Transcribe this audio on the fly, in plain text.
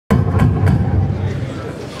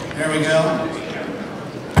There we go.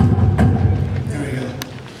 There we go.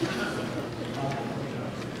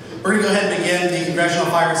 We're going to go ahead and begin the Congressional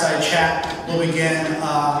Fireside Chat. We'll begin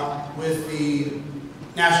with the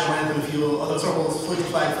national anthem, if you will. Although, so we'll flip the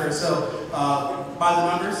flag first. So, by the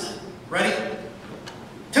numbers. Ready?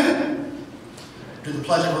 2. Do the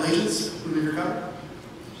Pledge of Allegiance. Move your cover.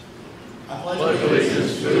 I pledge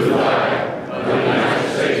allegiance to the flag of the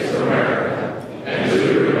United States of America and to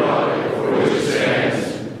the republic for which it stands,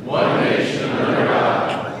 one nation under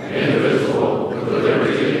God, indivisible, with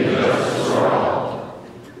liberty and justice for all.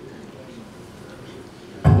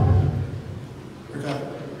 We're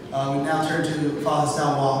done. We now turn to Father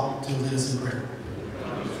Stonewall to lead us in prayer.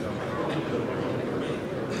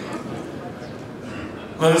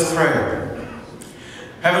 Let us pray.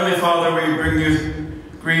 Heavenly Father, we bring you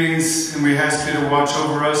greetings and we ask you to watch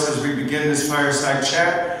over us as we begin this fireside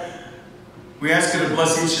chat. We ask you to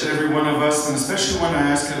bless each and every one of us, and especially when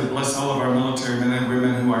I ask you to bless all of our military men and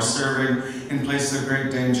women who are serving in places of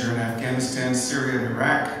great danger in Afghanistan, Syria, and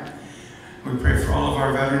Iraq. We pray for all of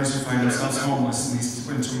our veterans who find themselves homeless in these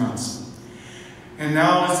winter months. And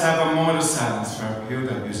now let's have a moment of silence for our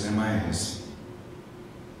POWs and MIAs.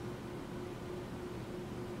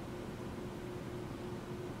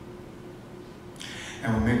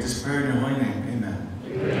 And we'll make this prayer in your holy name. Amen.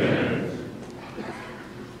 Amen.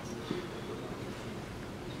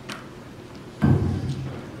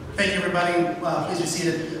 Thank you, everybody. Please be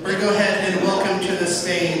seated. We're going to go ahead and welcome to the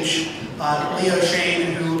stage Leo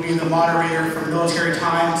Shane, who will be the moderator from Military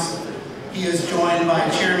Times. He is joined by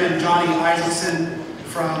Chairman Johnny Isakson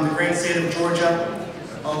from the great state of Georgia,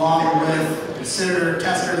 along with Senator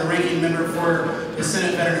Tester, the ranking member for the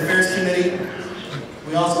Senate Veteran Affairs Committee.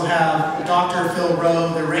 We also have Dr. Phil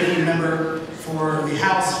Rowe, the ranking member for the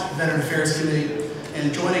House Veteran Affairs Committee.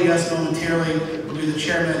 And joining us momentarily will be the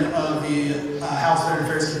chairman of the House Veteran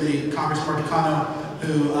Affairs Committee, Congressman Takano,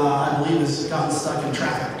 who I believe has gotten stuck in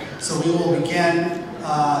traffic. So we will begin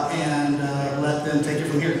and let them take it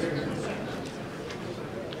from here.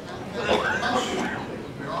 We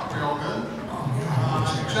all good?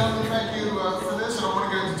 Gentlemen, thank you for this. I don't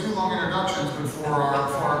want to get into too long introductions, but for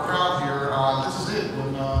our crowd here, this is it.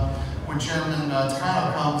 When Chairman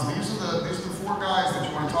Takano comes, these are the 4 guys that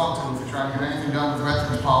you want to talk to if you're trying to get anything done with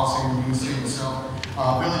veterans policy in DC. So,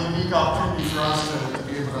 really unique opportunity for us to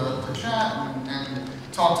be able to chat and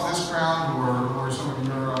talk to this crowd who are some of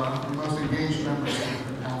your most engaged members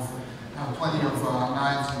and have plenty of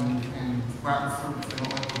knives and rotten fruit if they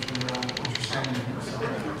don't like what you're saying here. So,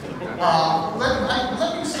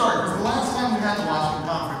 let me start, because the last time we had the Washington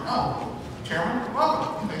conference, Chairman,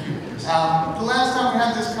 welcome. Thank you. The last time we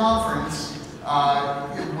had this conference,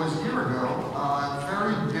 it was a year ago.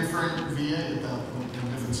 Very different VA at that point.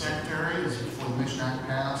 Different secretaries before the Mission Act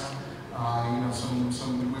passed.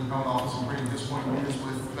 We've gone off with some pretty disappointing news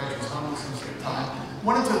with veterans homelessness at the time.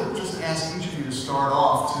 Wanted to just ask each of you to start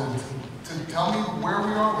off to tell me where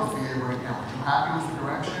we are with VA right now. Are you happy with the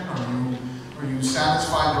direction? Are you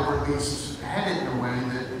satisfied that we're at least headed in a way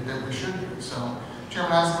that we should be? So,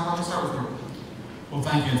 Chairman Isakson, let me start with you. Well,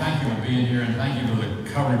 thank you for being here, and thank you for the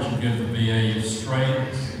coverage you give the VA. It's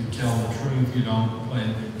straight, you tell the truth, you don't play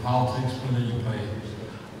politics with it, you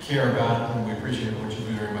care about it, and we appreciate what you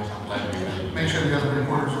do very much. I'm glad to be with you. Make sure the other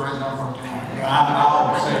reporters are right now for you.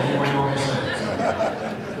 I'll say what you want me to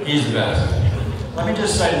say. He's the best. Let me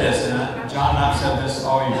just say this, and John and I have said this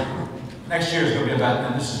all year. Next year is going to be about,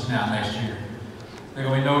 and this is now next year. There are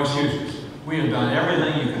going to be no excuses. We have done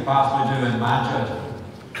everything you could possibly do in my judgment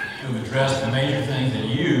to address the major things that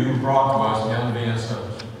you brought to us in the other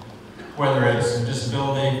VSOs. Whether it's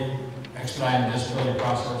disability, expediting disability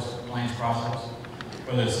process, claims process,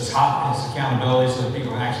 whether it's accountability so that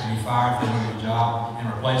people can actually be fired if they don't do the job and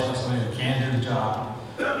replaced by somebody who can do the job.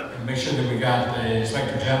 And make sure that we got the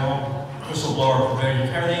Inspector General, whistleblower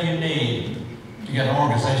provisions, everything you need to get an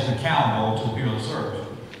organization accountable to the people that serve.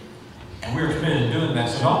 And we're committed to doing that,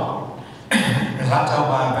 so don't. As I tell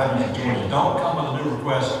my veterans in Georgia, don't come with a new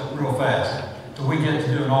request real fast till we get to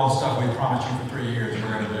doing all the stuff we promised you for 3 years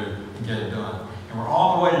we're going to do and get it done. And we're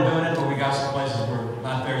on the way to doing it, but we got some places we're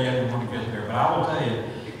not there yet. We want to get there. But I will tell you,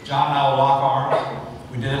 John and I will lock arms.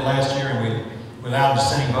 We did it last year, and without a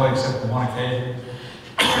dissenting vote except for one occasion,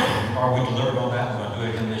 or we delivered on that. We're going to do it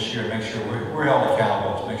again this year and make sure we're held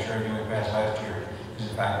accountable to make sure everything we passed last year is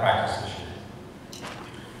in fact practiced this year.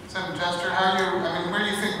 Senator Tester, where do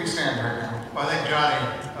you think we stand right now? Well, I think Johnny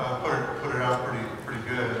put it out pretty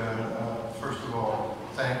good. First of all,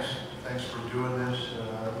 thanks for doing this.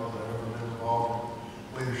 I don't know that I've ever been involved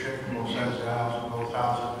in leadership from both sides of the house, both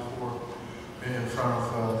houses before, in front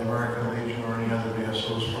of the American Legion or any other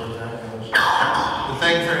VSO as far as that goes. The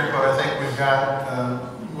Thank you for your input. I think we've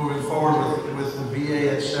got, moving forward with the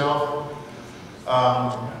VA itself,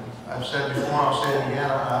 I've said before, I'll say it again,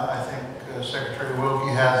 I think Secretary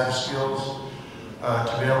Wilkie has the skills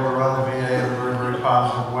to be able to run the VA in a very, very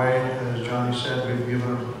positive way. As Johnny said, we've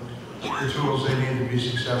given them the tools they need to be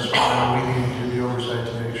successful, and we need to do the oversight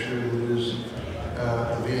to make sure that it is,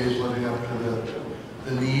 the VA is living up to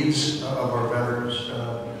the needs of our veterans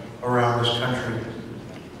around this country.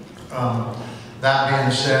 That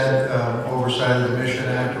being said, oversight of the Mission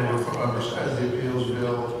Act, oversight of the Appeals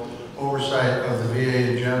Bill, oversight of the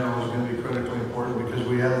VA in general is going to be critically important because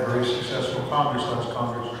we had a very successful Congress last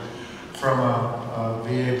Congress from a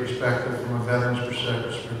VA perspective, from a veterans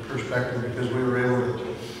perspective, because we were able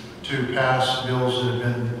to pass bills that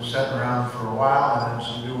have been sitting around for a while and then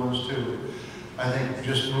some new ones too. I think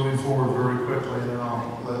just moving forward very quickly, and then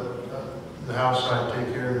I'll let the House side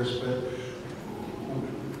take care of this, but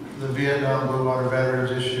the Vietnam Blue Water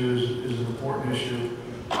Veterans issue is an important issue.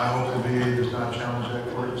 I hope the VA does not challenge that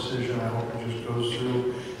court decision. I hope it just goes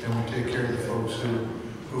through and we take care of the folks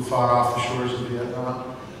who fought off the shores of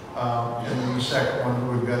Vietnam. And then the second one that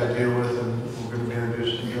we've got to deal with, and we're going to be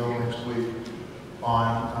introducing a bill next week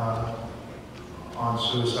on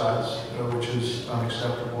suicides, which is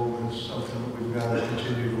unacceptable, and it's something that we've got to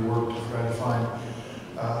continue to work to try to find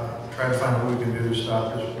what we can do to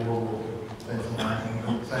stop this horrible thing from happening.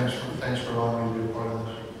 Thanks for allowing me to be a part of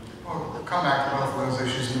this. We'll come back to both of those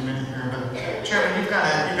issues in a minute here, but Chairman, you've got a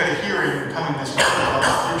hearing coming this week about the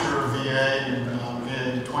future of VA in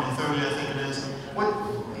 2030, I think it is.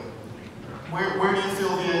 Where do you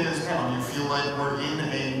feel VA is now? Do you feel like we're in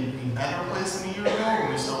a better place than a year ago, or are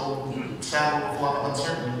we still saddled with a lot of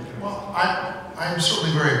uncertainty? Well, I'm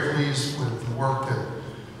certainly very pleased with the work that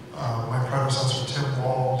my predecessor, Tim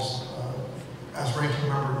Walls, as ranking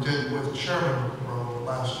member, did with Chairman Rowe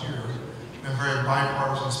last year in a very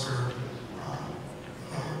bipartisan spirit.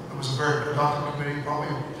 It was a very productive committee,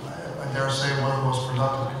 probably, I dare say, one of the most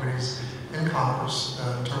productive committees in Congress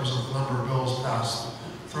in terms of the number of bills passed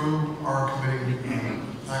through our committee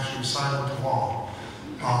actually signed into law.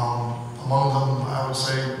 Among them, I would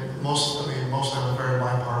say, mostly on a very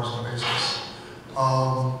bipartisan basis.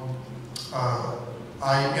 I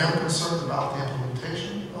am concerned about the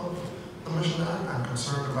implementation of the Mission Act. I'm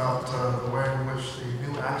concerned about the way in which the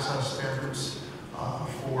new access standards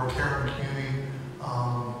for care in the community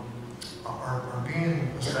are being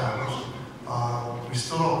established. We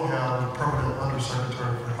still don't have a permanent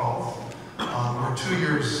undersecretary for health. We're 2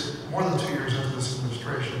 years, more than 2 years into this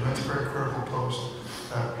administration. That's a very critical post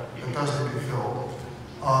that does need to be filled.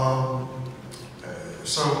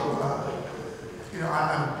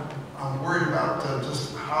 I'm worried about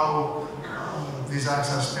just how these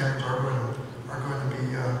access standards are going to be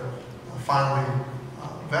finally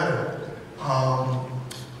vetted. I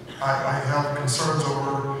have concerns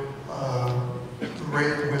over the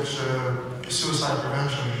rate at which suicide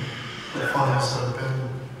prevention funds have been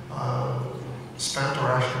spent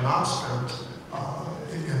or actually not spent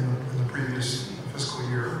in the previous fiscal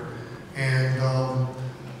year. And,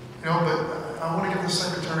 but I want to give the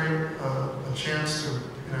Secretary a chance to,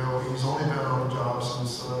 he's only been on the job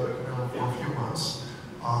since, for a few months.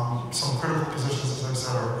 Some critical positions, as I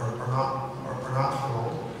said, are not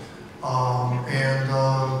filled. I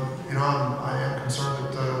am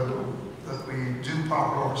concerned that we do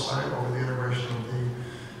proper oversight over the integration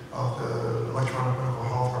of the electronic medical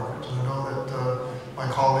health records. And I know that my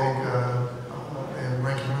colleague and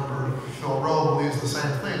ranking member Phil Rowe believes the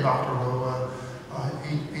same thing, Dr. Rowe.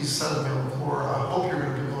 He said to me before, I hope you're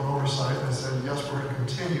going to be doing oversight. And I said, yes, we're going to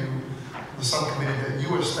continue the subcommittee that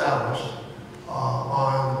you established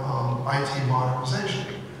on IT modernization.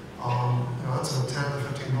 That's a $10 to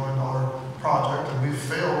 $15 million project, and we've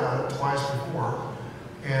failed at it twice before.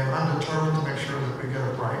 And I'm determined to make sure that we get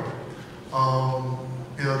it right.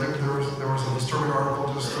 There was a disturbing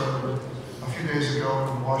article just a few days ago in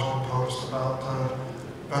the Washington Post about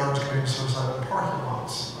veterans committing suicide in parking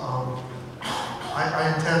lots.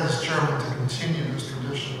 I intend as chairman to continue this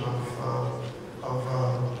tradition of a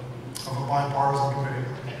bipartisan committee.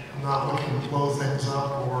 I'm not looking to blow things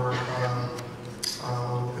up or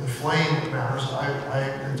inflame matters.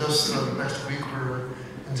 Just next week we're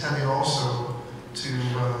intending also to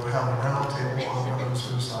have a roundtable on veteran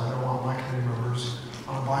suicide. I want my committee members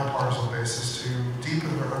on a bipartisan basis to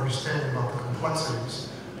deepen their understanding about the complexities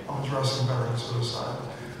of addressing veteran suicide.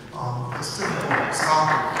 It's difficult. It's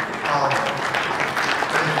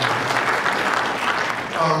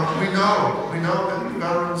we know that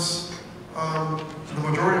veterans, the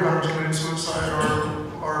majority of veterans committing suicide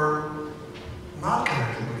are not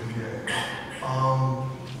connected with the VA.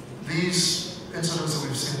 These incidents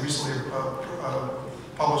seen recently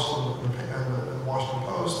published in the Washington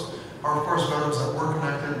Post are, of course, veterans that were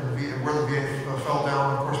connected and where the VA fell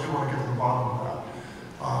down. Of course, we want to get to the bottom of that.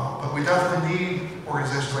 But we definitely need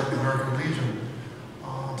organizations like the American Legion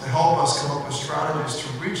to help us come up with strategies to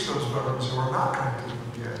reach those veterans who are not connected to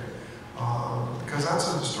the VA. Because that's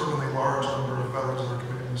a disturbingly large number of veterans that are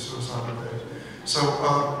committing suicide today. So,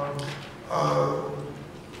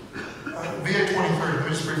 VA 2030, let me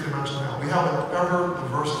just briefly mention that. We have an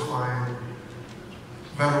ever-diversifying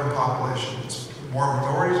veteran population. It's more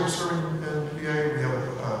minorities are serving in VA. We have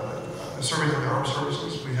serving in the armed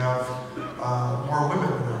services. We have more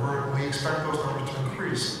women in there. We expect those numbers to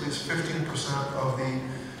increase. At least 15% of the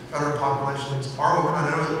veteran populations are women. I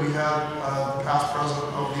know that we had the past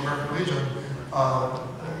president of the American Legion,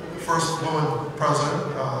 first woman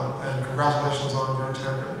president, and congratulations on your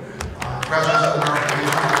tenure. Congratulations to the American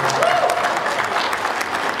Legion.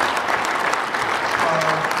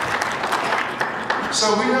 So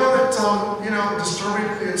we know that, disturbing,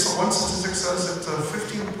 one statistic says that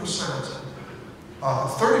 15%,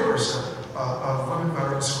 30% of women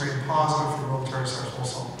veterans screen positive for military sexual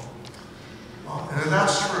assault. And if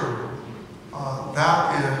that's true,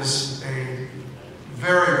 that is a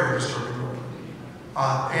very, very disturbing number.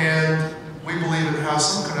 And we believe it has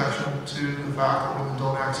some connection to the fact that women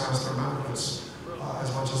don't access their benefits as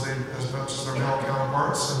much as their male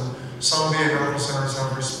counterparts. And some VA medical centers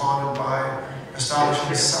have responded by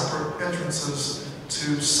establishing separate entrances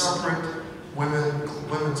to separate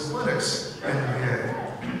women's clinics in the VA.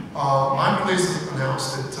 I'm pleased to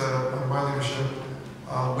announce that under my leadership,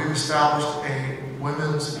 we've established a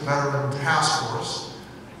women's veteran task force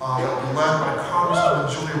led by Congresswoman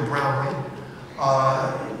Julia Brownlee.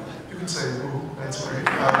 You can say, ooh, that's great.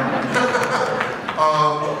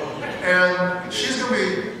 And she's going to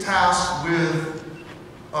be tasked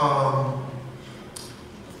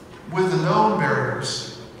with the known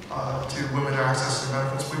barriers to women accessing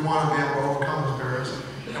benefits. We want to be able to overcome those barriers.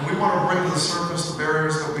 And we want to bring to the surface the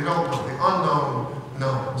barriers that we don't know, the unknown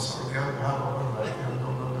knowns, or the unknown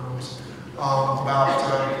unknowns about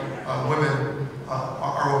women,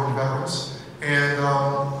 our women veterans. And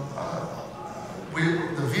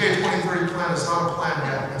the VA 2030 plan is not a plan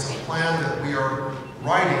yet. It's a plan that we are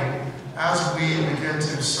writing as we begin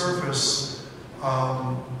to surface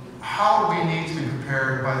how we need to be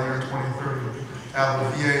prepared by the year 2030 to have a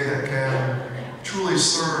VA that can truly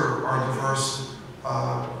serve our diverse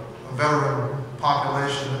veteran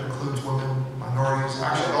population that includes women, minorities,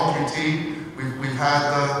 actually LGBT. We've had,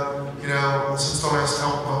 since Don't Ask,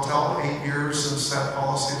 Don't Tell, 8 years since that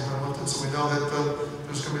policy has been lifted, so we know that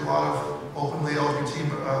there's going to be a lot of openly LGBT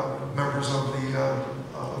members of the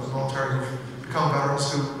military who've become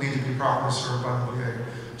veterans who need to be properly served by the VA.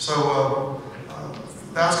 So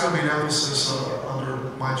that's going to be an emphasis under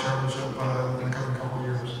my chairmanship in the coming couple of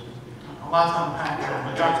years. A lot to unpack here,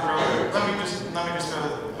 but Dr. Rowe, let me just go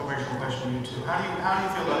original question to you too. How do you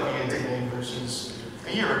feel about VA today versus a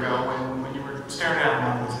year ago when you were staring down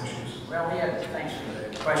one of these issues? Well, thanks for the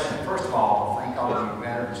question. First of all, thank all of you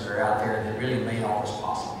veterans that are out there that really made all this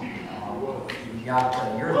possible.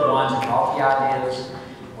 You're the ones that brought the ideas.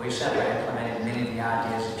 We simply implemented many of the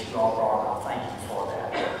ideas that you all brought up. Thank you for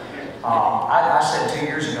that. I said 2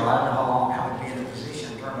 years ago, I don't know how long I would be in the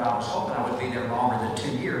position. I was hoping I would be there longer than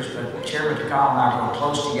 2 years, but Chairman Takano and I were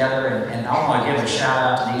close together, and I want to give a shout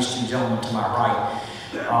out to these two gentlemen to my right.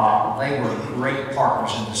 They were great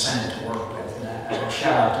partners in the Senate to work with. And a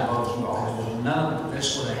shout out to both of you all. None of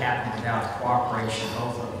this would have happened without the cooperation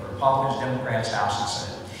both of the Republicans, Democrats, House and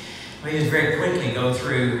Senate. Let me just very quickly go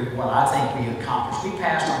through what I think we accomplished. We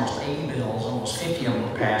passed almost 80 bills, almost 50 of them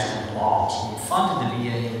were passed into laws. We funded the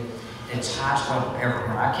VA at its highest level ever.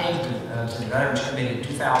 When I came to the Veterans Committee in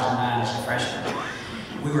 2009 as a freshman,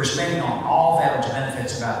 we were spending on all veterans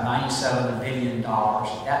benefits about $97 billion.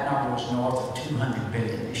 That number was north of $200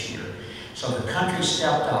 billion this year. So the country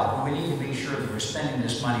stepped up, and we need to be sure that we're spending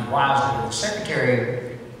this money wisely. The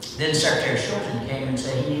then Secretary Shulkin came and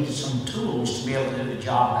said he needed some tools to be able to do the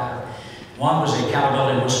job better. One was the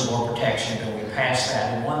accountability and whistleblower protection bill. We passed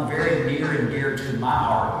that, and one very near and dear to my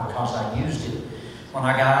heart because I used it when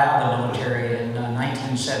I got out of the military in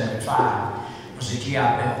 1975 was the GI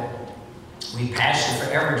Bill. We passed the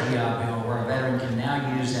Forever GI Bill where a veteran can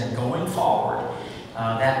now use that going forward.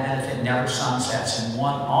 That benefit never sunsets. And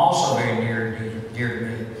one also very near and dear to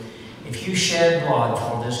me. If you shed blood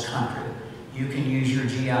for this country, you can use your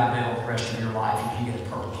GI Bill the rest of your life if you get a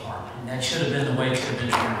Purple Heart. And that should have been the way it should have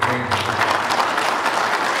been for a very good time.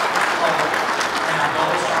 And I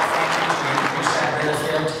noticed our families, we increased that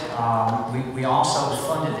benefit. We also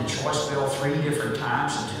funded the choice bill 3 different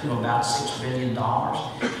times to the tune of about $6 billion.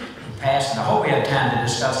 Passed, and I hope we have time to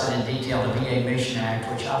discuss it in detail, the VA Mission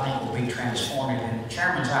Act, which I think will be transformative. And the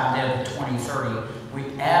chairman's idea of 2030, we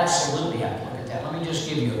absolutely have to look at that. Let me just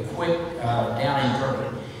give you a quick down and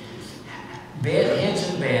dirty. Heads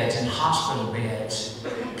and beds and hospital beds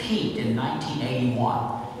peaked in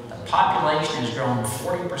 1981. The population has grown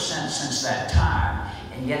 40% since that time,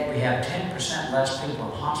 and yet we have 10% less people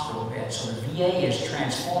in hospital beds. So the VA is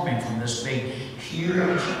transforming from this big,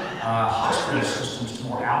 huge hospital systems to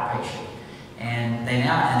more outpatient. And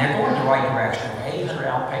they're going in the right direction. There are 800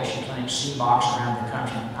 outpatient clinics, C-box around the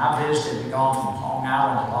country. I visited, we've gone from Long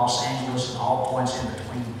Island to Los Angeles and all points in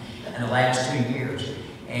between in the last 2 years.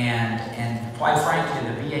 And quite frankly,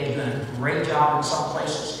 the VA is doing a great job in some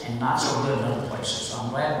places and not so good in other places. So I'm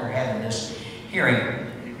glad we're having this hearing.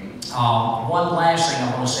 One last thing I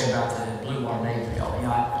want to say about the Blue Water Navy bill. You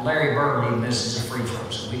know, Larry Bird even misses a free throw,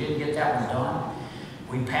 so we didn't get that one done.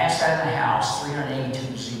 We passed that in the House,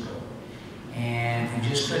 382-0. And we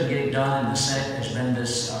just couldn't get it done in the Senate. There's been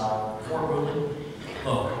this court ruling.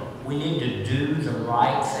 Look, we need to do the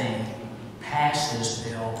right thing, pass this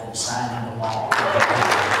bill, and sign into law.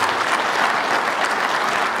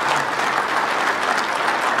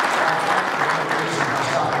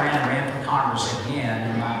 Ran for Congress again,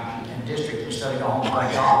 and my district we studied all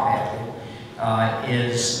my job badly,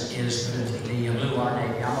 is the Blue Water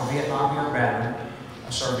Navy. I'm a Vietnam War veteran. I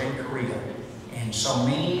served in Korea. And so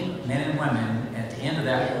many men and women at the end of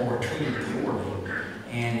that war were treated poorly.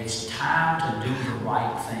 And it's time to do the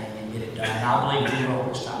right thing and get it done. And I believe we will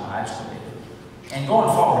this time. I absolutely do. And going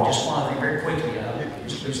forward, just one thing very quickly,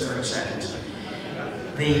 just lose 30 seconds.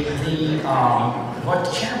 What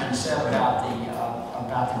the chairman said about the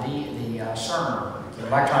CERN, the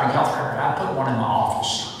electronic health record, I put one in my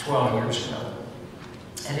office 12 years ago.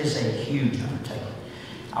 It is a huge undertaking.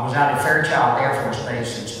 I was out at Fairchild Air Force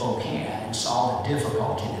Base in Spokane and saw the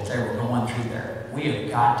difficulty that they were going through there. We have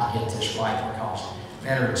got to get this right because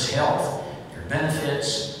veterans' health, their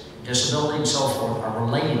benefits, disability, and so forth are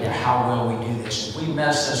related to how well we do this. If we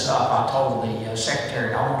mess this up, I told the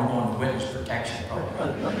secretary I want to go into witness protection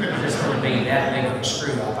program. This would be that big of a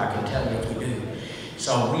screw up, I can tell you if we do.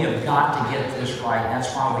 So we have got to get this right. That's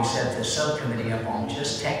why we set this subcommittee up on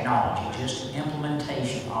just technology, just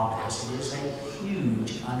implementation of this. It is a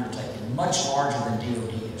huge undertaking, much larger than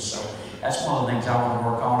DOD is. So that's one of the things I want to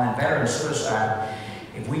work on. And veteran suicide,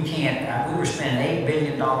 if we can't, we were spending $8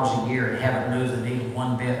 billion a year and haven't moved the needle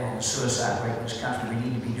one bit on the suicide rate in this country. We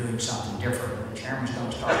need to be doing something different. The chairman's going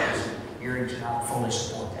to start this hearings, and I fully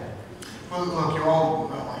support that. Well, look, you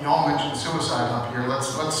all mentioned suicide up here. Let's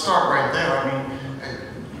start right there. I mean,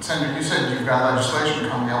 Senator, you said you've got legislation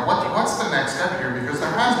coming out. What's the next step here? Because there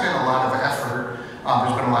has been a lot of effort.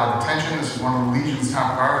 There's been a lot of attention. This is one of the Legion's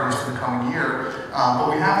top priorities for the coming year. But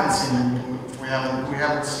we haven't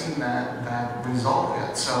seen that result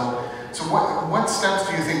yet. So what steps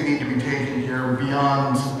do you think need to be taken here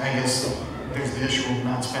beyond? I guess there's the issue of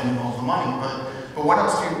not spending all the money. But what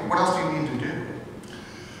else do you need to do?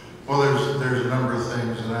 Well, there's a number of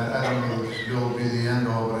things, and I don't know if this bill will be the end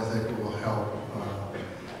all, but I think it will help.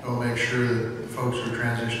 It will make sure that folks who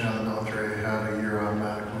transition out of the military have a year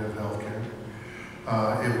automatically of health care.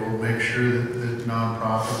 It will make sure that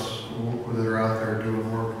nonprofits that are out there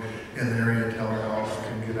doing work in the area of telehealth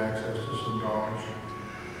can get access to some dollars.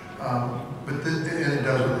 And it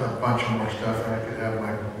does a bunch of more stuff, and I could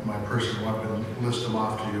have my personal up and list them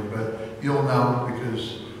off to you, but you'll know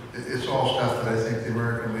because it's all stuff that I think the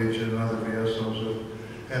American Legion and other VSOs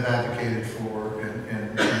have advocated for,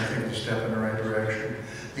 and I think it's a step in the right direction.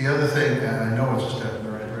 The other thing, and I know it's a step in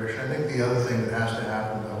the right direction, I think the other thing that has to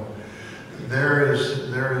happen though, there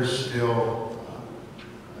is still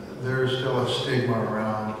a stigma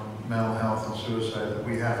around mental health and suicide that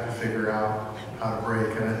we have to figure out how to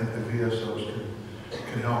break, and I think the VSOs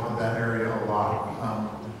can help in that area a lot.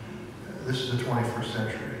 This is the 21st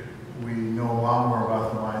century. We know a lot more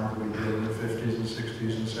about the mind than we did in the 50s and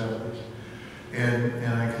 60s and 70s. And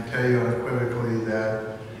I can tell you unequivocally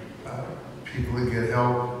that people that get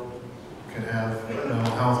help can have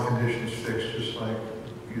mental health conditions fixed just like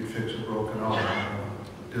you'd fix a broken arm,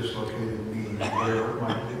 a dislocated knee, whatever it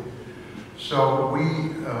might be. So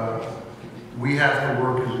we have to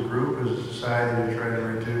work as a group, as a society, to try to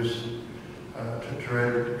reduce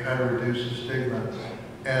the stigma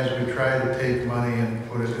as we try to take money and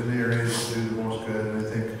put it in the areas that do the most good. And I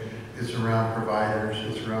think it's around providers,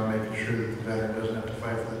 it's around making sure that the veteran doesn't have to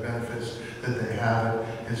fight for the benefits that they have.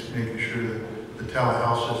 It's making sure that the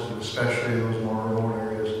telehealth system, especially in those more remote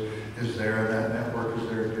areas, is there, and that network is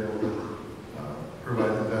there to be able to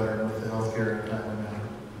provide the veteran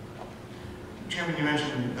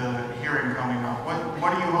the hearing coming up.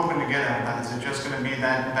 What are you hoping to get out of that? Is it just going to be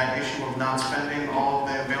that issue of not spending all of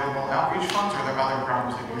the available outreach funds, or are there other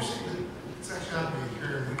problems that you're seeing? It's actually not to be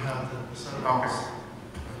hearing. We have to set it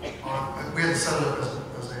Okay. we had to set it up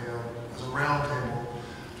as a round table.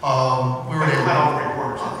 We were You'll able let all the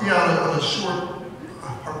reporters in? Yeah, on a short.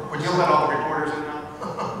 You'll let all the reporters in now?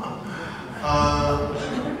 I'll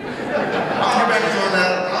get back to you on that.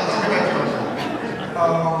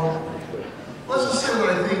 Let's just say that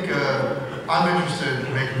I think I'm interested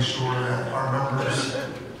in making sure that our members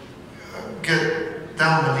get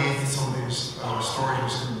down beneath some of these stories we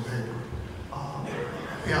see in the paper.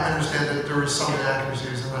 Yeah, I understand that there is some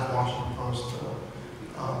inaccuracies in that Washington Post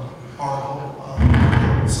article,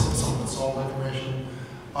 some of it's old information,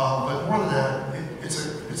 but more than that,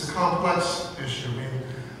 it's a complex issue. I mean,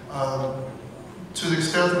 to the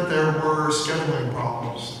extent that there were scheduling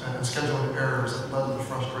problems and scheduling errors that led to the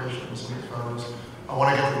frustrations of these voters, I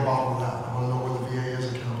want to get to the bottom of that. I want to know where the VA is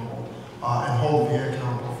accountable and hold the VA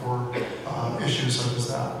accountable for issues such as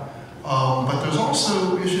that. But there's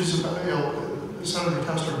also issues about, Senator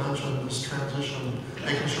Tester mentioned this transition,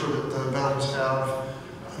 making sure that the veterans have,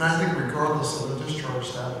 and I think regardless of the discharge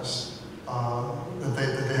status, that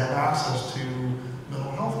they have access to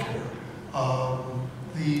mental health care.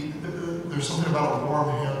 There's something about a warm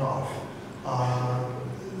handoff,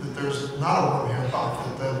 that there's not a warm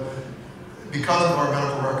handoff, that because of our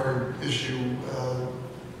medical record issue,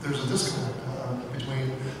 there's a disconnect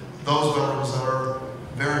between those veterans that are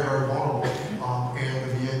very, very vulnerable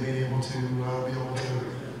and the VA being able to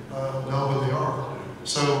know who they are.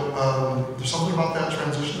 So there's something about that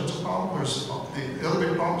transition that's a problem. There's the other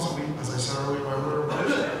big problems that we, as I said earlier,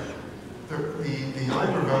 the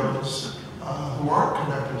older veterans who aren't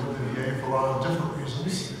connected with the VA for a lot of different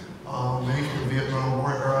reasons. Many from the Vietnam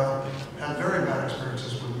War era had very bad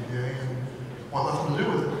experiences with the VA and want nothing to do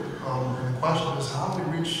with it. And the question is, how do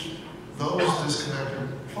we reach those disconnected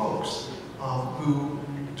folks who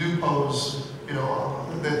do pose,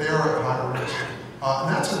 that they are at higher risk?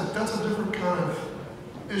 And that's a different kind of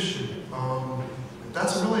issue.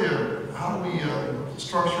 That's really how do we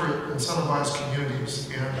structure it, incentivize communities,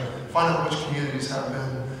 and find out which communities have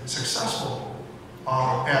been successful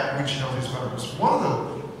at reaching out these veterans. One of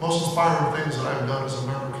the most inspiring things that I've done as a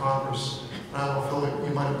member of Congress, and I don't feel like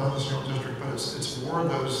you might have done this in your district, but it's wore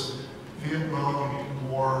those Vietnam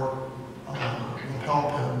War lapel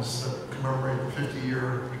pins that commemorate the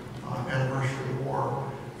 50-year anniversary of the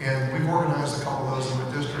war. And we've organized a couple of those in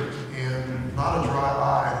the district, and not a dry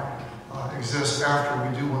eye exists after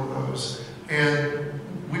we do one of those. And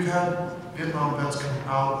we've had Vietnam vets come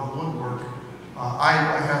out of the woodwork. I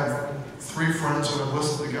had 3 friends who had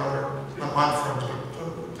enlisted together, not my friends,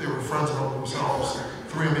 but they were friends of themselves,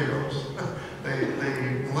 3 amigos. They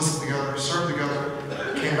enlisted together, served together,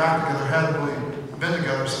 came back together, hadn't really been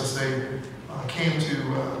together since they came to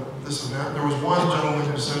this event. There was one gentleman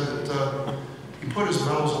who said that he put his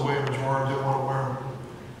medals away in a drawer and didn't want to wear them.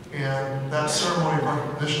 And that ceremony of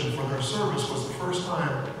recognition for their service was the first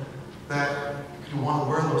time that he wanted to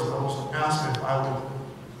wear those medals and asked me if I would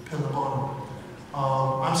pin them on him.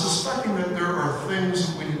 I'm suspecting that there are things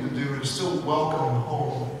that we need to do to still welcome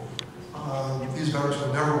home these veterans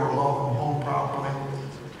who never were welcomed home properly.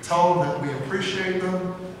 Tell them that we appreciate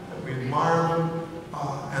them, that we admire them,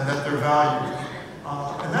 and that they're valued.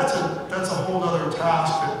 And that's a whole other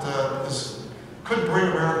task that could bring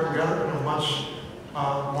America together in a much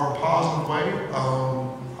more positive way.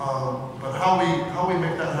 But how we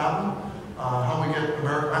make that happen, how we get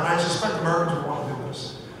America, and I suspect Americans will want to do this.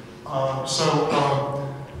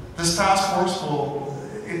 This task force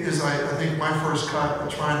is I think my first cut at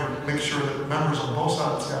trying to make sure that members on both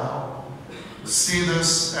sides of the aisle see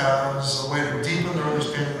this as a way to deepen their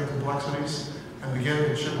understanding of the complexities and begin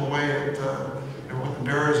to chip away at what the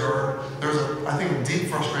barriers are. There's I think a deep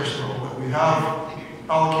frustration level that we have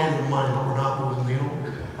allocated the money, but we're not moving the needle.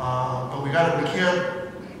 But we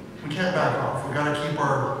can't back off. We got to keep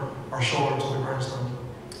our shoulder to the grindstone.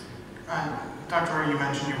 Dr. Rowe, you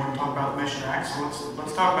mentioned you want to talk about the Mission Act, so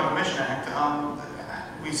let's talk about the Mission Act.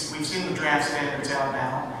 We've seen the draft standards out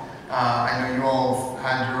now. I know you all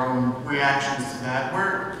had your own reactions to that.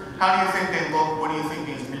 How do you think they look? What do you think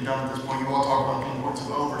needs to be done at this point? You all talk about the importance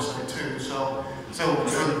of oversight too. So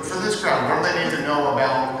for this crowd, what do they need to know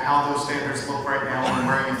about how those standards look right now and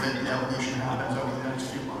where you think the evolution happens over the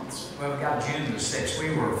next few months? Well, we got June the 6th.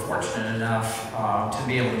 We were fortunate enough to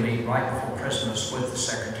be able to meet right before Christmas with the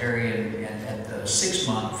Secretary and at the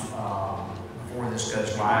 6-month before this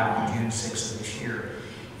goes live on June 6th of this year.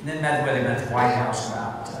 And then met the White House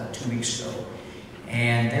about 2 weeks ago.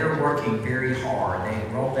 And they're working very hard.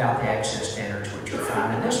 They rolled out the access standards, which are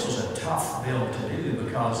fine. And this was a tough bill to do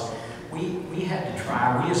because we had to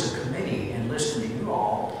try, we as a committee, and listening to you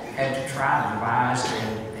all, had to try to devise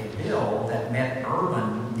a bill that met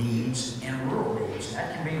urban needs and rural needs. And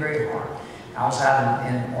that can be very hard. I was out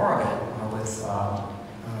in Oregon with,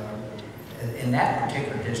 in that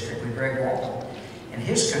particular district with Greg Walton. And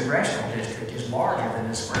his congressional district is larger than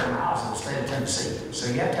the square miles of the state of Tennessee. So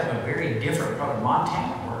you have to have a very different, probably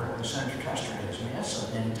Montana, where Senator Custer is. I mean, that's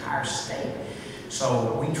an entire state.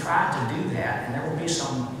 So we tried to do that, and there will be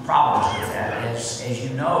some problems with that. As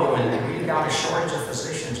you know, and we've got a shortage of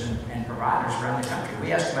physicians and providers around the country.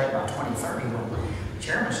 We estimate by 2030, when the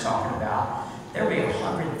chairman's talking about, there will be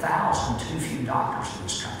 100,000 too few doctors in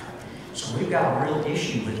this country. So we've got a real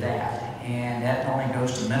issue with that. And that not only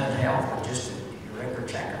goes to mental health, but just regular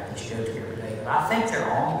checkup that you go to every day. But I think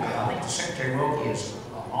they're on. I think the Secretary Wilkie is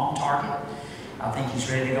on target. I think he's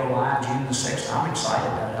ready to go live June the 6th. I'm excited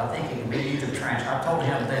about it. I think it can be either I told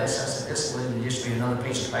him this. I said this will just be another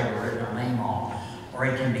piece of paper written our name on, or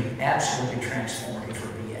it can be absolutely transformative for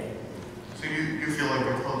VA. So you feel like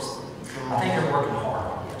we're close? I think they're working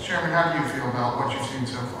hard. Yes. Chairman, how do you feel about what you've seen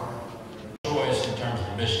so far? Choice in terms of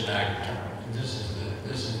the Mission Act. This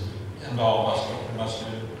is end all must do.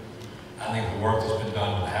 I think the work that's been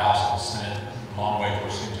done with the House and the Senate, a long way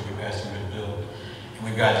towards things that we've passed a good bill. And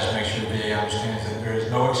we've got to just make sure the VA understands that there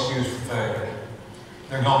is no excuse for failure.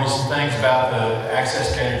 There are going to be some things about the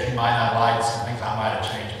access standards you might not like, some things I might have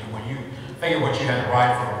changed. But when you figure what you have to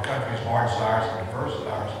write for a country as large as ours and diverse as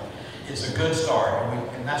ours, it's a good start.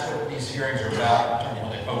 And that's what these hearings are about in terms of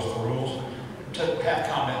when they post the rules, to have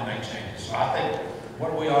comment and make changes. So I think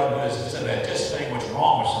what we ought to do is, instead of anticipating what's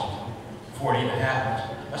wrong with something before it even happens,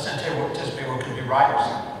 let's anticipate what could be right or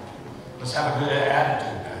something. Let's have a good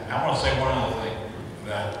attitude about it. And I want to say one other thing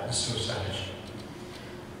about the suicide issue.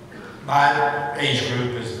 My age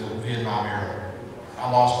group is the Vietnam era. I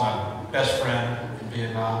lost my best friend in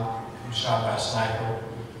Vietnam. He was shot by a sniper,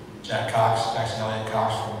 Jackson Elliott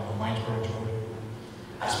Cox from Waynesboro, Georgia.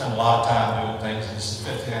 I spent a lot of time doing things, and this is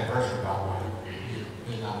the 50th anniversary, by the way.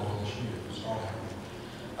 Vietnam War this year.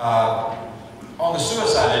 On the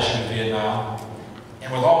suicide issue in Vietnam,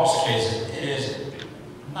 and with all those cases, it is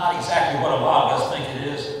not exactly what a lot of us think it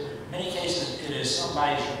is. In many cases, it is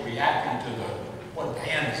somebody reacting to what the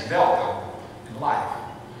hand is dealt them in life,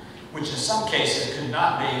 which in some cases could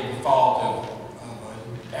not be the fault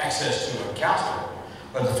of access to a counselor,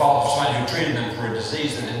 but the fault of somebody who treated them for a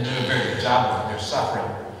disease that didn't do a very good job with. They're suffering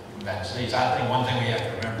from that disease. I think one thing we have to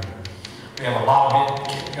remember, we have a lot of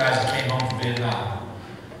guys that came home from Vietnam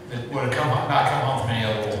that would have not come home from any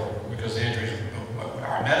other war because the injuries.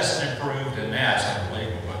 Our medicine improved, and now it's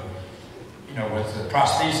unbelievable. But you know, with the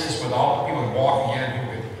prosthesis, with all the people who walk again,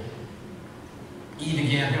 who could eat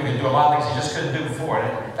again, who could do a lot of things they just couldn't do before.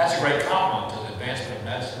 And that's a great compliment to the advancement of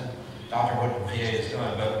medicine. Dr. what the VA has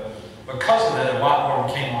done, but because of that, a lot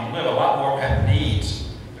more came on to live. A lot more have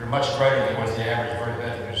needs that are much greater than what the average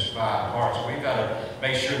veteran who survived heart. So we've got to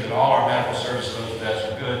make sure that all our medical services, those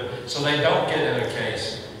vets, are good, so they don't get in a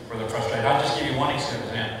case where they're frustrated. I'll just give you one example.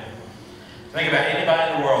 Think about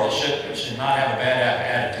anybody in the world that should not have a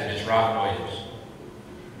bad attitude. It's Robin Williams.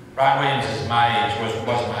 Robin Williams is my age, was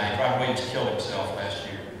my age. Robin Williams killed himself last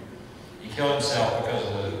year. He killed himself because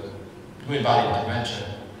of the Lewy body dementia,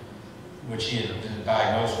 which he had been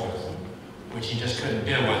diagnosed with, which he just couldn't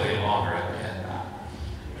deal with any longer.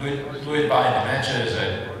 Lewy body dementia is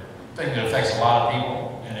a thing that affects a lot of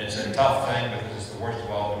people, and it's a tough thing because it's the worst of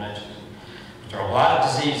all dementias. But there are a lot of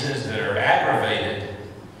diseases that are aggravated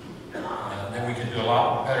that we can do a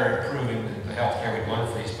lot better improving the health care we deliver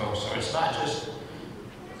for these folks. So it's not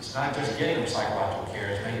just getting them psychological care,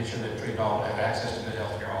 it's making sure they're treated all, have access to good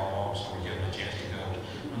health care all along, so we give them a chance to go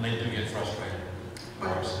when they do get frustrated.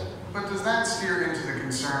 But does that steer into the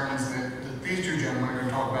concerns that these two gentlemen are going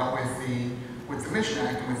to talk about with the Mission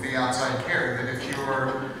Act and with the outside care, that if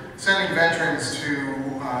you're sending veterans to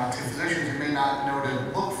physicians who may not know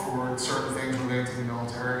to look for certain things related to the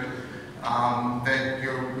military, that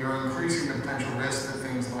you're increasing the potential risk that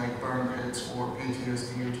things like burn pits or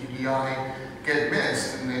PTSD or TBI get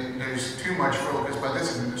missed, and that there's too much focus by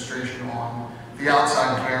this administration on the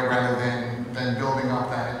outside care rather than building up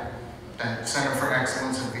that Center for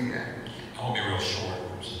Excellence at VA. I want to be real short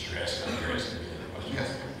since you're asking the question. Yes.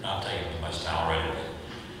 Not taking too much time already.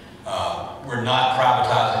 We're not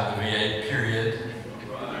privatizing the VA, period.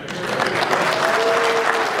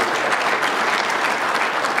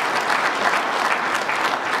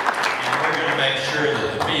 Make sure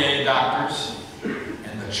that the VA doctors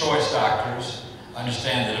and the choice doctors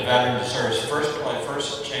understand that a veteran deserves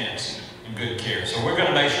first chance in and good care. So we're going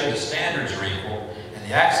to make sure the standards are equal and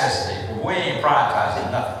the access is equal. We ain't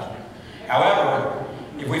privatizing nothing. However,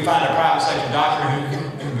 if we find a private sector doctor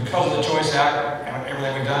who because of the Choice Act and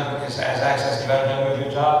everything we've done has access to veterans and doing a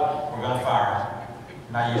good job, we're going to fire him.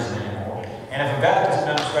 Not using it anymore. And if a Veterans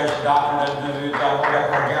Administration doctor doesn't do a good job, we're going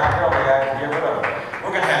to guarantee we have to get rid of it.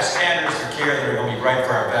 We're going to have standards for care that are going to be right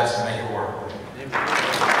for our vets and make it work.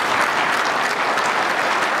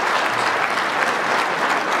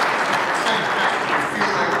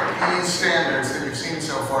 Standards that you've seen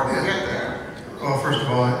so far to get there? Well, first of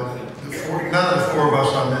all, none of the four of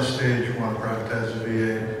us on this stage want to privatize the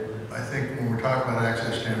VA. I think when we're talking about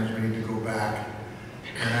access standards, we need to go back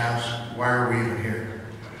and ask, why are we even here?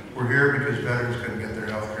 We're here because veterans couldn't get their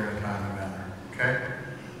health care in a timely manner, okay?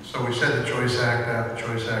 So we said the Choice Act, after the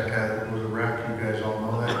Choice Act had it was a wreck. You guys all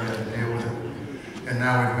know that. We had to deal with it. And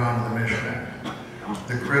now we've gone to the Mission Act.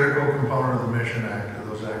 The critical component of the Mission Act are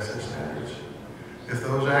those access standards. If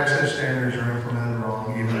those access standards are implemented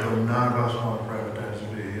wrong, even though none of us want to privatize the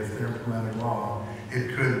VA, if they're implemented wrong,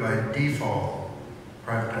 it could by default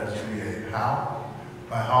privatize the VA. How?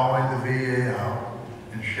 By hauling the VA out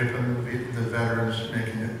and shipping the veterans,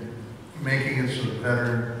 making it so the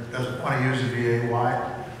veteran doesn't want to use the VA. Why?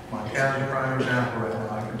 Montana's a prime example right now.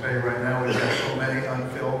 I can tell you right now, we've got so many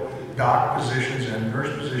unfilled doc positions and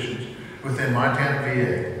nurse positions within Montana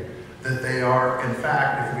VA that they are, in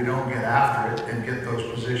fact, if we don't get after it and get those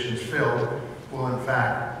positions filled, will in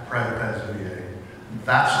fact privatize the VA.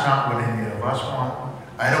 That's not what any of us want.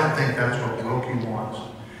 I don't think that's what Loki wants.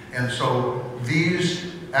 And so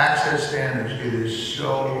these access standards, it is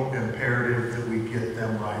so imperative that we get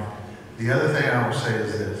them right. The other thing I will say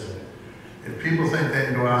is this. If people think they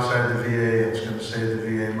can go outside the VA and it's going to save the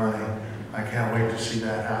VA money, I can't wait to see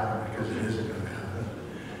that happen because it isn't going to happen.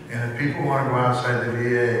 And if people want to go outside the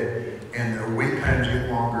VA and their wait times get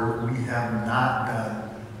longer, we have not done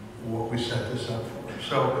what we set this up for.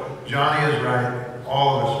 So Johnny is right.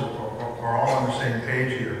 All of us are all on the same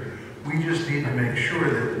page here. We just need to make sure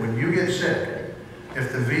that when you get sick,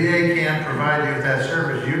 if the VA can't provide you with that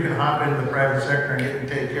service, you can hop into the private sector and get and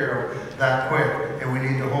take care of that quick. And we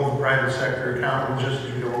need to hold the private sector accountable just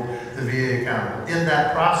as we hold the VA accountable. In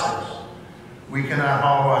that process, we cannot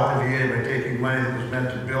hollow out the VA by taking money that was meant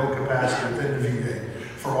to build capacity within the VA.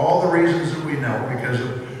 For all the reasons that we know, because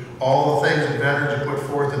of all the things that veterans have put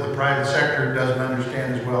forth that the private sector doesn't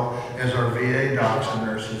understand as well as our VA docs and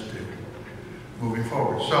nurses do. Moving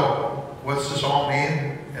forward. So, what's this all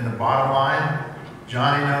mean? In the bottom line,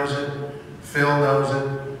 Johnny knows it, Phil knows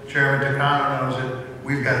it, Chairman Takano knows it.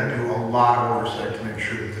 We've got to do a lot of oversight to make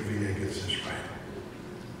sure that the VA gets this right.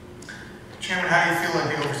 Chairman, how do you feel like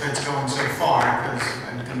the oversight's going so far? Because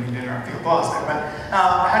I didn't mean to interrupt your applause there, but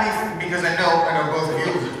how do you think, because I know both of you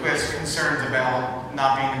have concerns about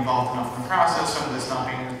not being involved enough in the process, some of this not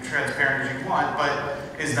being as transparent as you want, but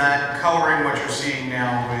is that coloring what you're seeing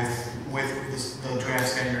now with the draft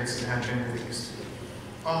standards that have been released?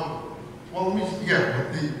 Well, let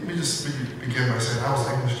me just begin by saying I was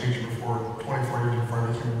an English teacher before 24 years before I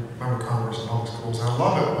became a member of Congress in public schools. And I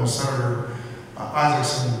love it when Senator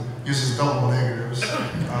Isakson uses double negatives to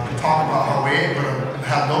talk about how we ain't going to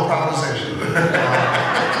have no privatization.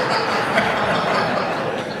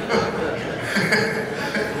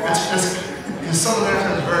 His southern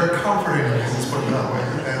accent is very comforting, let's put it that way.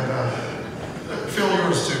 And Phil,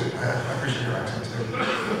 yours too. I appreciate your accent too.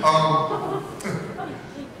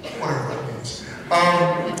 Whatever that means.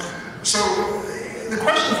 So the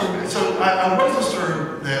question for me, so I was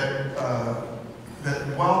disturbed that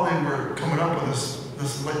while they were coming up with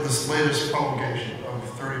this latest promulgation of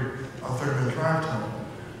 30-minute drive time,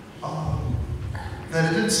 that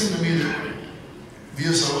it didn't seem to me that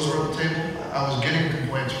VSOs were at the table. I was getting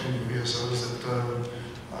complaints from the VSOs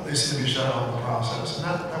that they seemed to be shut out of the process, and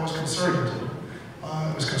that was concerning to me.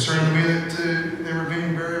 It was concerning to me that they were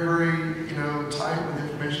being very, very, tight with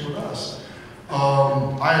information with us.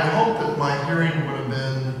 I had hoped that my hearing would have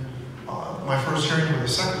been, my first hearing with the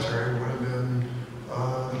secretary would have been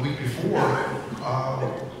the week before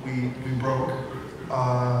we broke,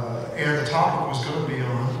 and the topic was going to be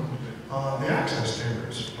on the access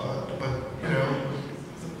standards. But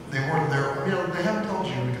they weren't there. They haven't told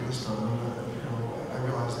you to get this done. I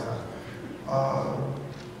realize that.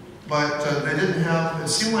 But they didn't have. It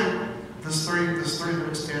seemed like this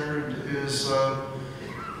 30-minute standard is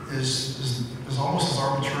almost as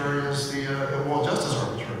arbitrary as just as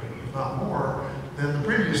arbitrary, if not more, than the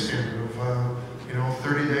previous standard of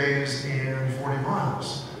 30 days and 40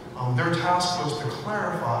 miles. Their task was to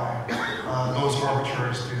clarify those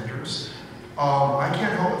arbitrary standards. I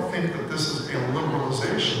can't help but think that this is a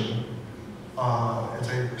liberalization It's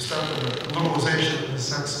a step in liberalization in the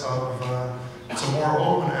sense of it's a more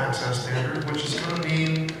open access standard, which is going to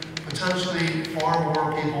mean potentially far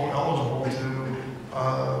more people eligible to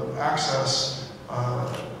access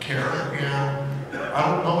care. And I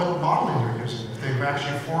don't know what modeling they're using. If they've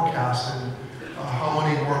actually forecasted how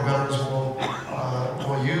many more veterans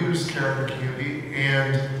will use care in the community,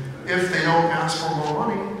 and if they don't ask for more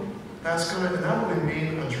money, that's going to inevitably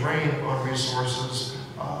mean a drain on resources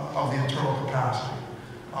of the internal capacity.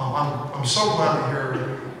 I'm so glad to hear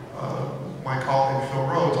my colleague Phil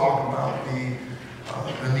Rowe talk about the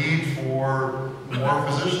need for more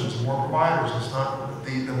physicians, more providers. It's not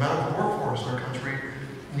the medical workforce in our country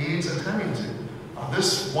needs attending to.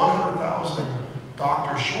 This 100,000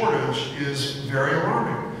 doctor shortage is very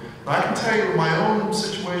alarming. And I can tell you my own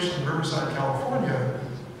situation in Riverside, California,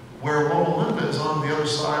 where Loma Linda is on the other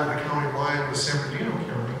side of the county line with San Bernardino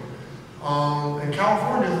County. In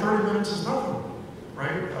California, 30 minutes is nothing,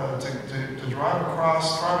 right? To drive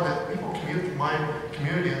across, people commute from my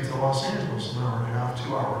community into Los Angeles an hour and a half,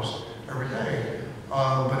 2 hours every day.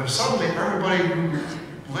 But if suddenly everybody who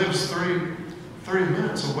lives 30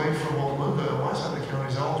 minutes away from Loma Linda on my side of the county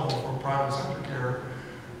is eligible for private sector care,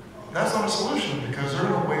 that's not a solution because they're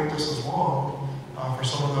going to wait just as long for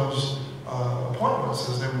some of those appointments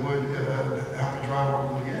as they would have to drive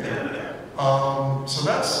over the VA. So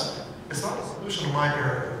it's not a solution in my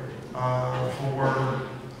area on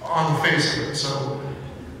the face of it. So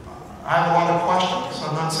I have a lot of questions.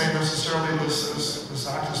 I'm not saying necessarily this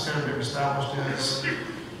access standard they've established is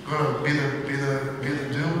going to be the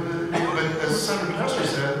doom of it. But as Senator Tester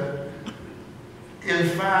said, in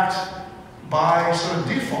fact, by sort of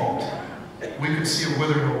default, we could see a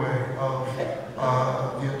withering away of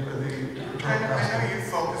I know you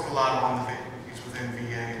focused a lot on the vacancies within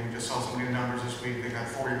VA. We just saw some new numbers this week. They got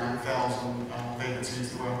 49,000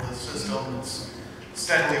 vacancies throughout the system. It's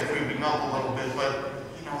steadily creeping up a little bit, but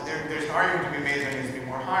there's an argument to be made that there needs to be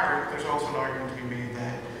more hiring. There's also an argument to be made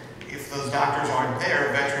that if those doctors aren't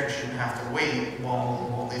there, veterans shouldn't have to wait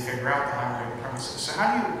while they figure out the hiring premises. So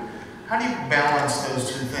how do you balance those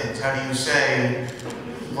two things? How do you say,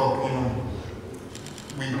 look,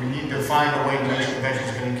 we need to find a way to make sure the veterans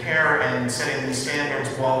are getting care and setting these standards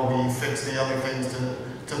while we fix the other things to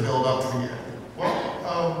build up to the end?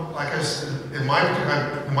 Well, like I said, in my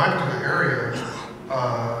particular area,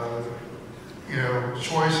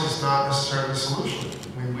 choice is not necessarily the solution.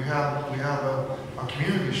 I mean, we have a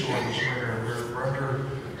community shortage here. We're under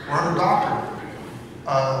doctored.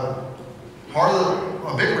 A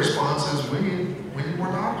big response is we need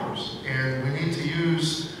more doctors, and we need to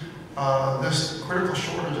use this critical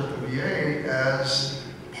shortage at the VA as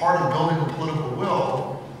part of building a political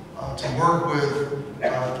will to work with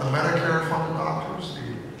the Medicare-funded doctors,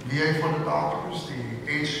 the VA-funded doctors, the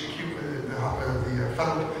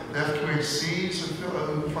FQHCs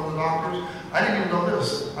funded doctors. I didn't even know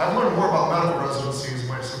this. I've learned more about medical residencies in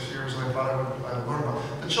my 6 years than I thought I'd learn about.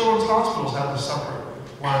 The children's hospitals have a separate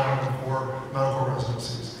line item for medical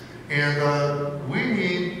residencies. And we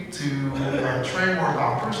need to train more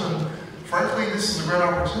doctors, and frankly, this is a great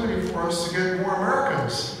opportunity for us to get more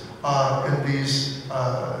Americans in these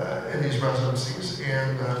residencies.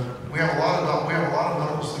 And we have a lot of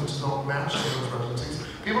medical students who don't match those residencies.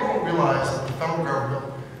 People don't realize that the federal government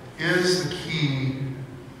is the key,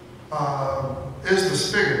 is the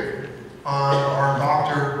spigot on our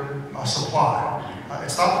doctor supply.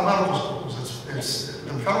 It's not the medical schools. It's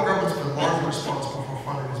the federal government's been largely responsible for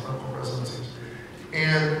funding these medical residencies,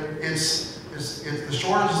 and the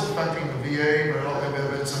shortage is affecting the VA, but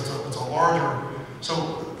it's a larger. So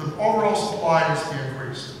the overall supply needs to be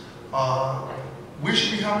increased. We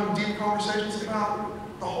should be having deep conversations about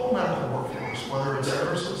the whole medical workforce, whether it's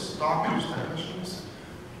nurses, doctors, technicians.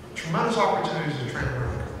 Tremendous opportunities to train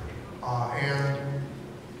America, and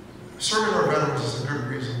serving our veterans is a good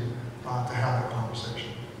reason to have that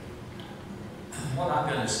conversation. What I'm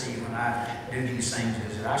going to see when I do these things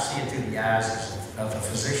is that I see it through the eyes of a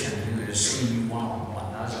physician who is seeing you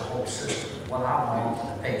one-on-one, not as a whole system. What I want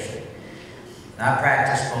from the patient. And I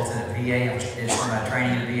practice both in the VA, I did some of my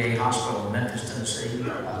training in the VA hospital in Memphis, Tennessee.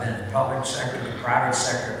 I've been in the public sector, the private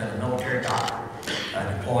sector, I've been a military doctor,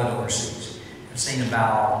 deployed overseas. I've seen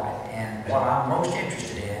about all of it. And what I'm most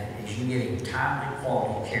interested in is you getting timely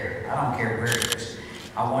quality care. I don't care where it is.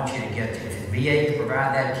 I want you to get to, if the VA can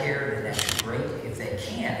provide that care, then that's great. If they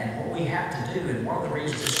can't, and what we have to do, and one of the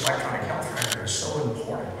reasons this electronic health record is so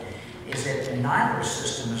important, is that neither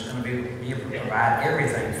system is going to be able to provide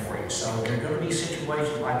everything for you. So there are going to be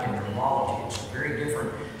situations like in neurology, it's very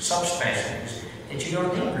different subspecialties that you're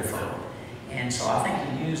going to need referral. And so I think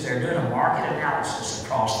they're doing a market analysis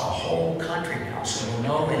across the whole country now, so we'll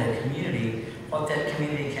know in a community what that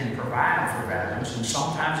community can provide for veterans, and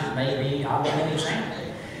sometimes it may be, I'll give you an example.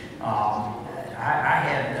 I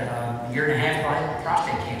had a year and a half ago, with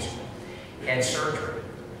prostate cancer, had surgery.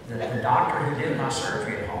 The doctor who did my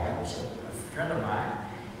surgery at home was a friend of mine,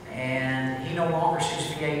 and he no longer sees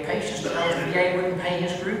VA patients because the VA wouldn't pay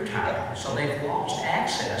his group time. So they've lost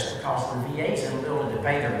access because the VA's inability to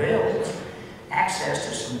pay their bills, access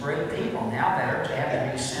to some great people. Now veterans have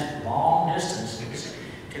to be sent long distances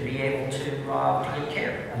to be able to get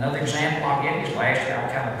care. Another example I'll give you is last year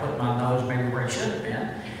I kind of put my nose maybe where it should have been,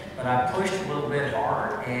 but I pushed a little bit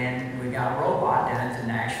harder, and we got a robot down at the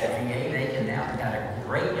Nashville VA. They can now, we got a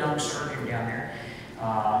great young surgeon down there,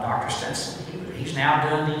 Dr. Stinson. He's now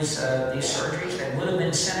doing these surgeries that would have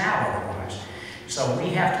been sent out otherwise. So we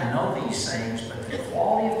have to know these things, but the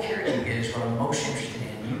quality of care you get is what I'm most interested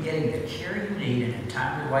in. You getting the care you need in a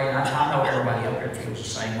timely way, and I know everybody up here feels the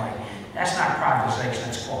same way. That's not privatization,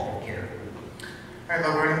 that's quality of care. All right,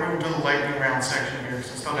 look, we're going to move to the lightning round section here,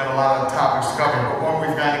 so still got a lot of topics to cover, but one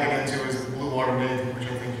we've got to get into is the Blue Water Navy, which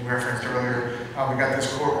I think you referenced earlier. We got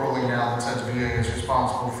this court ruling now that says VA is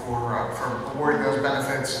responsible for awarding those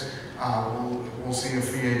benefits. We'll see if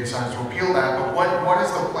VA decides to appeal that, but what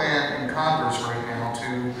is the plan in Congress right now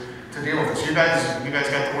to deal with this? You guys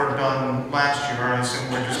got the work done last year, I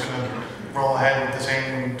assume we're just going to roll ahead with the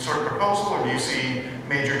same sort of proposal, or do you see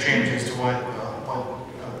major changes to what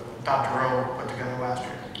Dr. Rowe put together last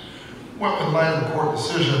year? Well, in light of the court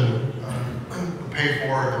decision, the pay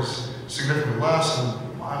for it is significantly less,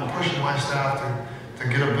 and I'm pushing my staff to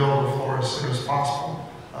get a bill to the floor as soon as possible.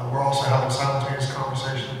 We're also having a simultaneous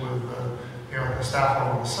conversation with at the staff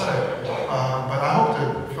level in the Senate. But I hope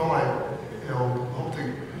to feel like,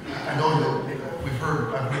 I know that I've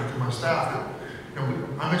heard through my staff that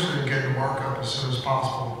I'm interested in getting the markup as soon as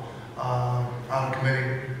possible out of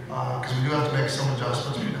committee, because we do have to make some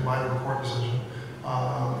adjustments in light of the court decision.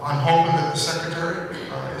 I'm hoping that the Secretary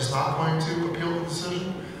is not going to appeal the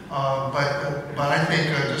decision, but I think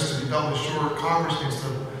just to be doubly sure, Congress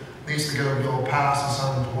needs to get a bill passed and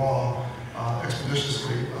signed into law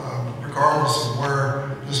expeditiously, regardless of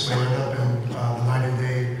where this may end up in the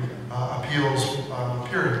 90-day appeals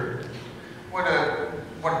period. What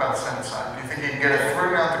about the Senate side? Do you think you can get it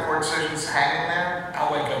through now the court decision's hanging there? I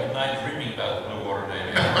wake up at night dreaming about the Blue Water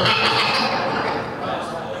Navy. A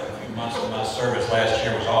few months of my service last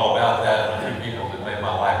year was all about that, and a few people that made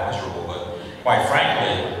my life miserable. But quite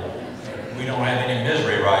frankly, we don't have any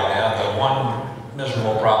misery right now. The one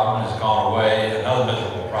miserable problem has gone away. Another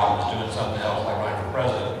miserable problem is doing something else, like running for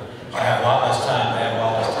president. So I have a lot less time. They have a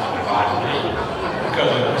lot less time to find me.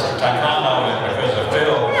 Because of Mr. Takano and because of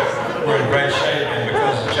Phil, we're in great shape, and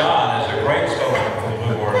because Jon is a great spokesman for the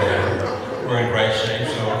Blue Water Navy, we're in great shape.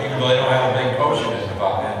 So even though they don't have a big potion in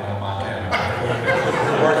Montana,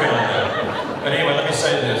 we're working on that. But anyway, let me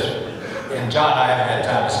say this, and Jon and I haven't had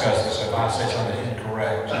time to discuss this, so if I say something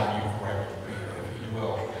incorrect, Jon, you correct me if you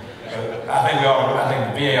will. I think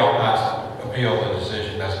the VA ought not appeal the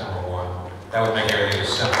decision. That's number one. That would make everything as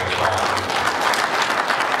simple as possible.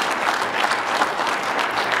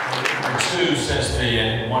 Number two, since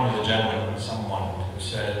one of the gentlemen, someone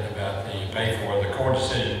said about the pay for, the court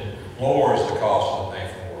decision lowers the cost of the pay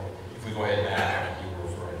for. If we go ahead and add it, you were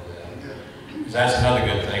referring to that. Because that's another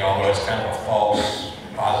good thing, although it's kind of a false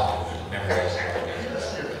positive. Nevertheless,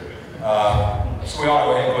 so we ought to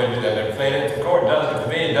go ahead and do that. If the court does it, if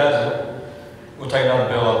the VA does it, we'll take another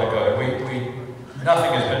bill up and go.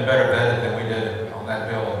 Nothing has been better vetted than we did on that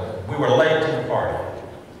bill. We were late to the party.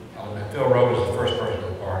 Phil Rowe was the first person to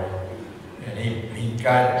the party. And he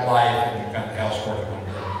got life and got the House working on it.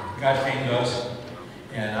 God came to us,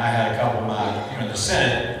 and I had a couple of my, in the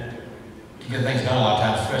Senate, to get things done a lot of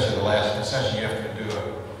times, especially the last session, you have to do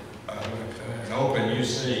an open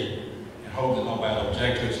UC and hope that nobody will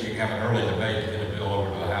object to it so you can have an early debate to get a bill over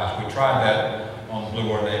to the House. We tried that on the Blue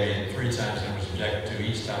Water Navy 3 times and was objected to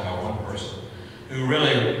each time by one person who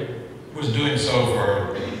really was doing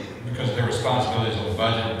so because of their responsibilities on the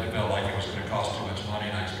budget. They felt like it was going to cost too much money,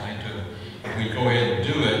 and I explained to them, if we'd go ahead and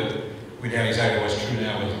do it, we'd have exactly what's true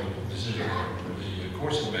now with the decision the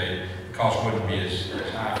courts have made. The cost wouldn't be as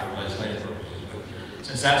high for legislative purposes. But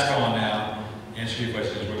since that's gone now, the answer to your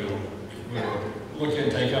question is we'll look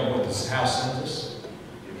and take up what the House sends us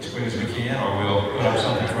as quick as we can, or we'll put up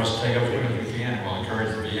something for us to take up as quick as we can, and we'll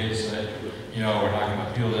encourage the VA to say, we're not going to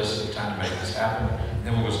appeal this, it's time to make this happen. And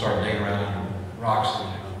then we'll start digging around in rocks and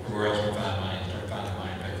where else we find money and start finding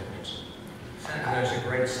money to pay for things. Senator, there's a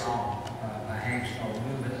great song, Hank's called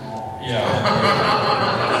Moving On. Yeah.